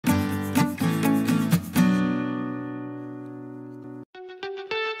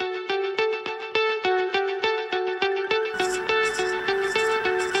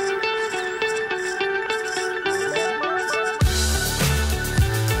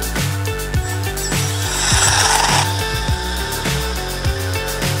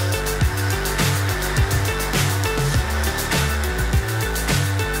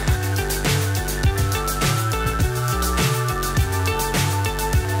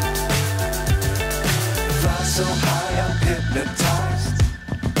so high I'm hypnotized.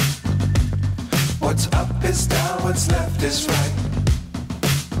 What's up is down, what's left is right.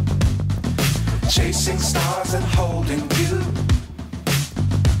 Chasing stars and holding you.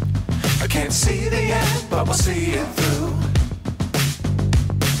 I can't see the end, but we'll see it through.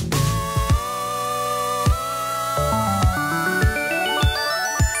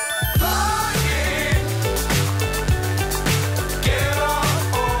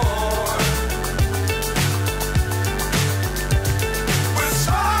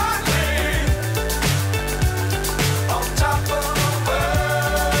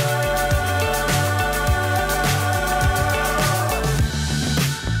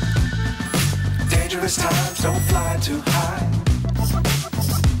 Times don't fly too high.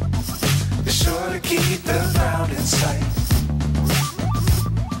 Be sure to keep the ground in sight.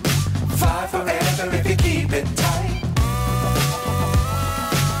 Fly forever if you keep it tight.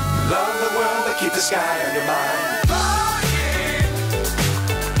 Love the world but keep the sky on your mind.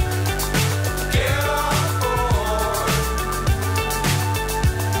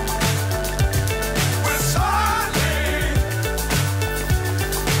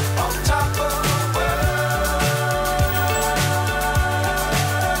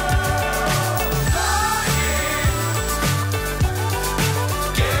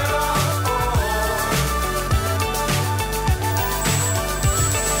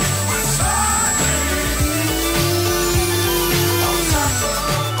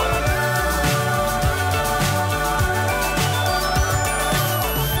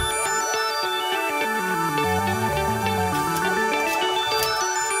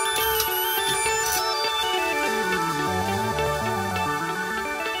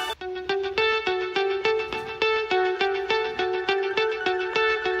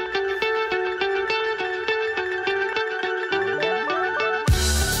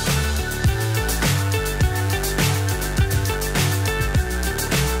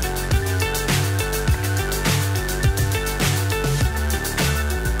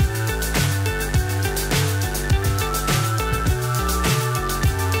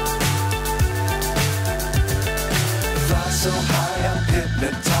 So high I'm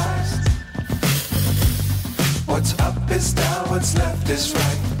hypnotized. What's up is down, what's left is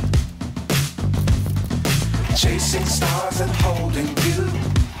right. Chasing stars and holding you.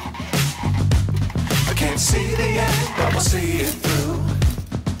 I can't see the end, but we'll see it through.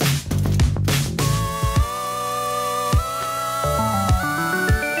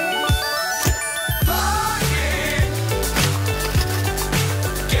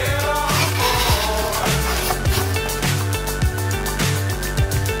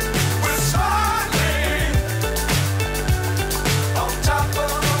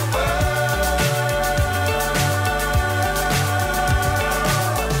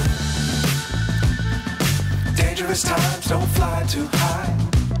 Times don't fly too high.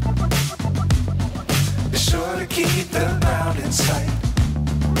 Be sure to keep the ground in sight.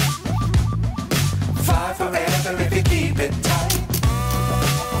 Fly forever if you keep it tight.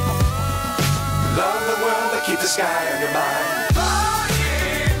 Love the world but keep the sky on your mind.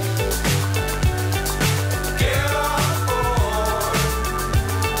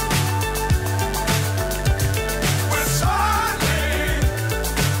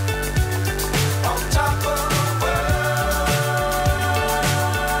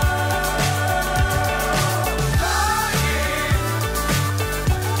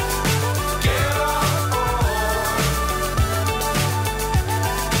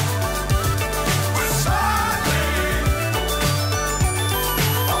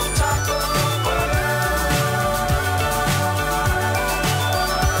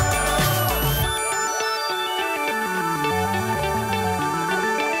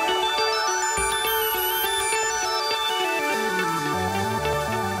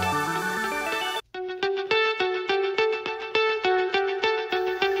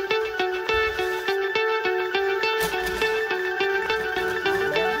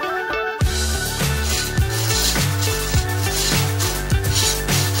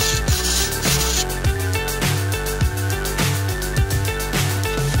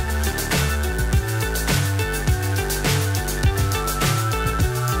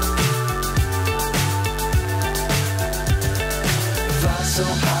 So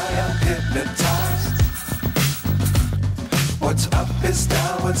high I'm hypnotized. What's up is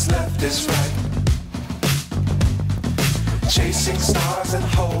down, what's left is right. Chasing stars and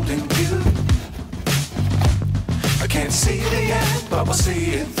holding you. I can't see the end, but we'll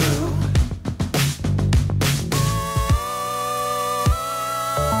see it through.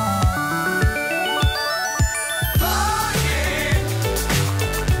 Flying,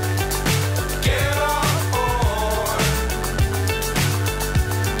 get on board.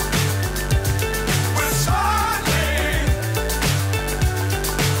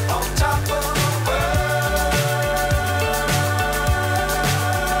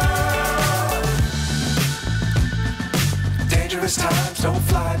 dangerous times, don't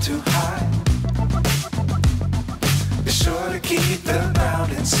fly too high. Be sure to keep the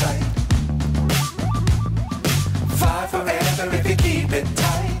ground in sight. Fly forever if you keep it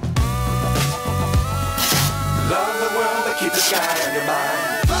tight. Love the world, but keep the sky on your mind.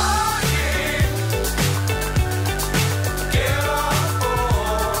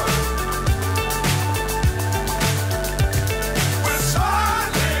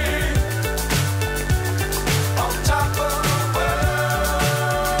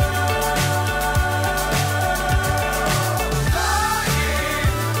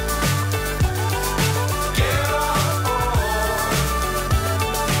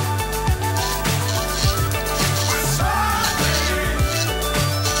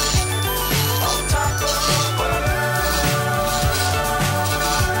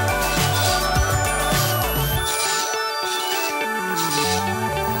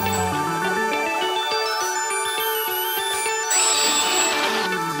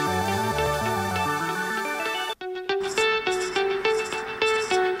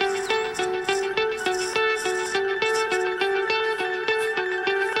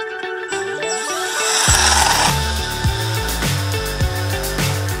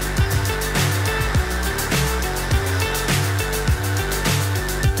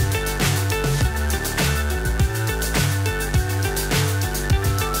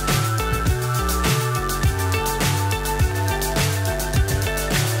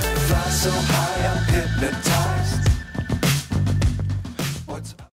 So high I'm hypnotized.